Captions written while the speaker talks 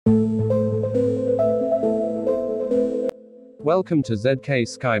Welcome to ZK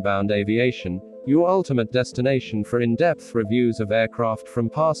SkyBound Aviation, your ultimate destination for in-depth reviews of aircraft from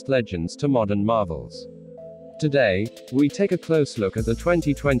past legends to modern marvels. Today, we take a close look at the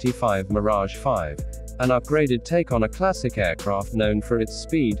 2025 Mirage 5, an upgraded take on a classic aircraft known for its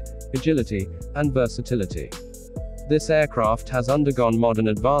speed, agility, and versatility. This aircraft has undergone modern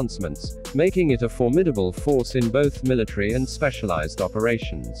advancements, making it a formidable force in both military and specialized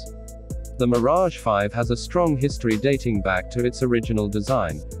operations. The Mirage 5 has a strong history dating back to its original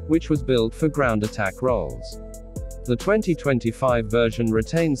design, which was built for ground attack roles. The 2025 version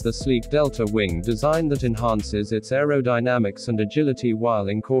retains the sleek delta wing design that enhances its aerodynamics and agility while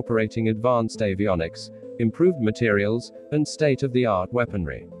incorporating advanced avionics, improved materials, and state-of-the-art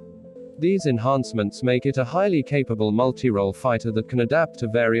weaponry. These enhancements make it a highly capable multi-role fighter that can adapt to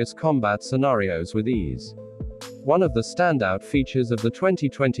various combat scenarios with ease. One of the standout features of the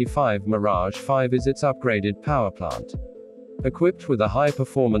 2025 Mirage 5 is its upgraded power plant. Equipped with a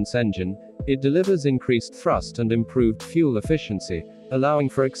high-performance engine, it delivers increased thrust and improved fuel efficiency, allowing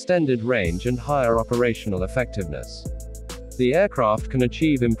for extended range and higher operational effectiveness. The aircraft can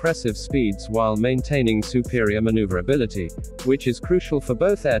achieve impressive speeds while maintaining superior maneuverability, which is crucial for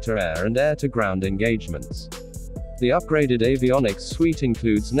both air-to-air and air-to-ground engagements. The upgraded avionics suite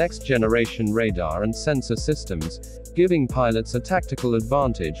includes next-generation radar and sensor systems, giving pilots a tactical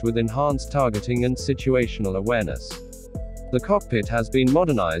advantage with enhanced targeting and situational awareness. The cockpit has been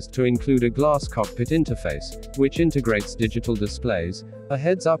modernized to include a glass cockpit interface, which integrates digital displays, a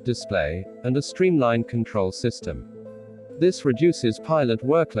heads-up display, and a streamlined control system. This reduces pilot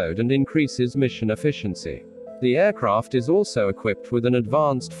workload and increases mission efficiency. The aircraft is also equipped with an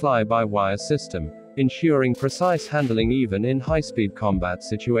advanced fly-by-wire system, ensuring precise handling even in high-speed combat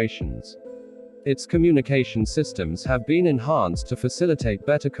situations. Its communication systems have been enhanced to facilitate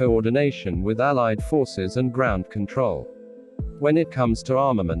better coordination with allied forces and ground control. When it comes to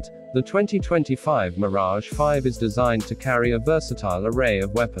armament, the 2025 Mirage 5 is designed to carry a versatile array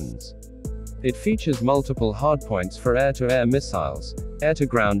of weapons. It features multiple hardpoints for air-to-air missiles,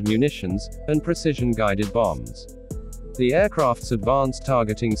 air-to-ground munitions, and precision-guided bombs. The aircraft's advanced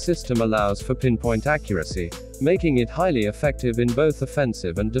targeting system allows for pinpoint accuracy, making it highly effective in both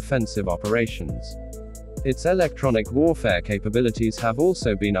offensive and defensive operations. Its electronic warfare capabilities have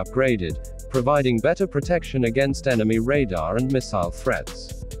also been upgraded, providing better protection against enemy radar and missile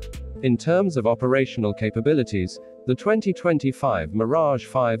threats. In terms of operational capabilities, the 2025 Mirage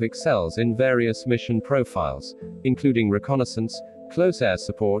 5 excels in various mission profiles, including reconnaissance, close air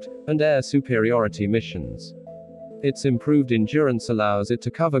support, and air superiority missions. Its improved endurance allows it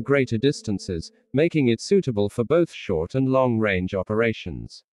to cover greater distances, making it suitable for both short and long-range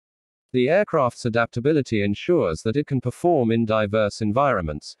operations. The aircraft's adaptability ensures that it can perform in diverse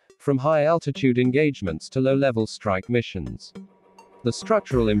environments, from high-altitude engagements to low-level strike missions. The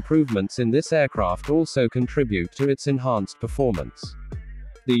structural improvements in this aircraft also contribute to its enhanced performance.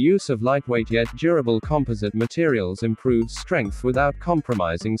 The use of lightweight yet durable composite materials improves strength without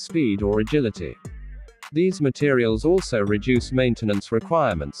compromising speed or agility. These materials also reduce maintenance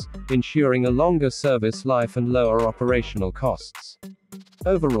requirements, ensuring a longer service life and lower operational costs.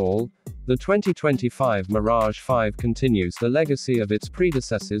 Overall, the 2025 Mirage 5 continues the legacy of its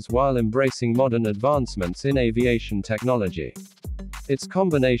predecessors while embracing modern advancements in aviation technology. Its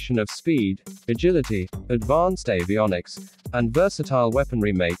combination of speed, agility, advanced avionics, and versatile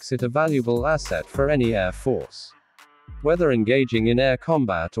weaponry makes it a valuable asset for any air force. Whether engaging in air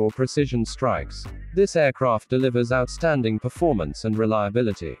combat or precision strikes, this aircraft delivers outstanding performance and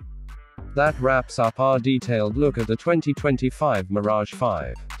reliability. That wraps up our detailed look at the 2025 Mirage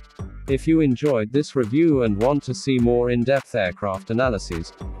 5. If you enjoyed this review and want to see more in-depth aircraft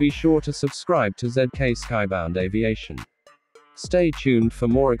analyses, be sure to subscribe to ZK SkyBound Aviation. Stay tuned for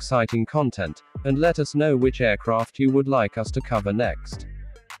more exciting content, and let us know which aircraft you would like us to cover next.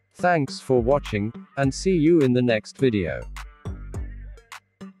 Thanks for watching, and see you in the next video.